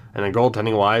option. And then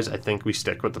goaltending-wise, I think we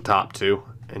stick with the top two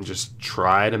and just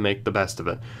try to make the best of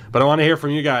it. But I want to hear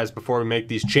from you guys before we make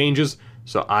these changes.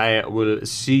 So I will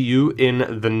see you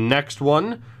in the next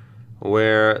one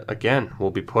where, again,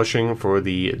 we'll be pushing for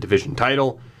the division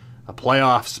title, a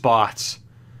playoff spot,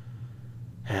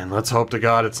 and let's hope to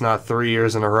God it's not 3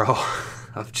 years in a row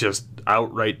of just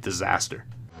outright disaster.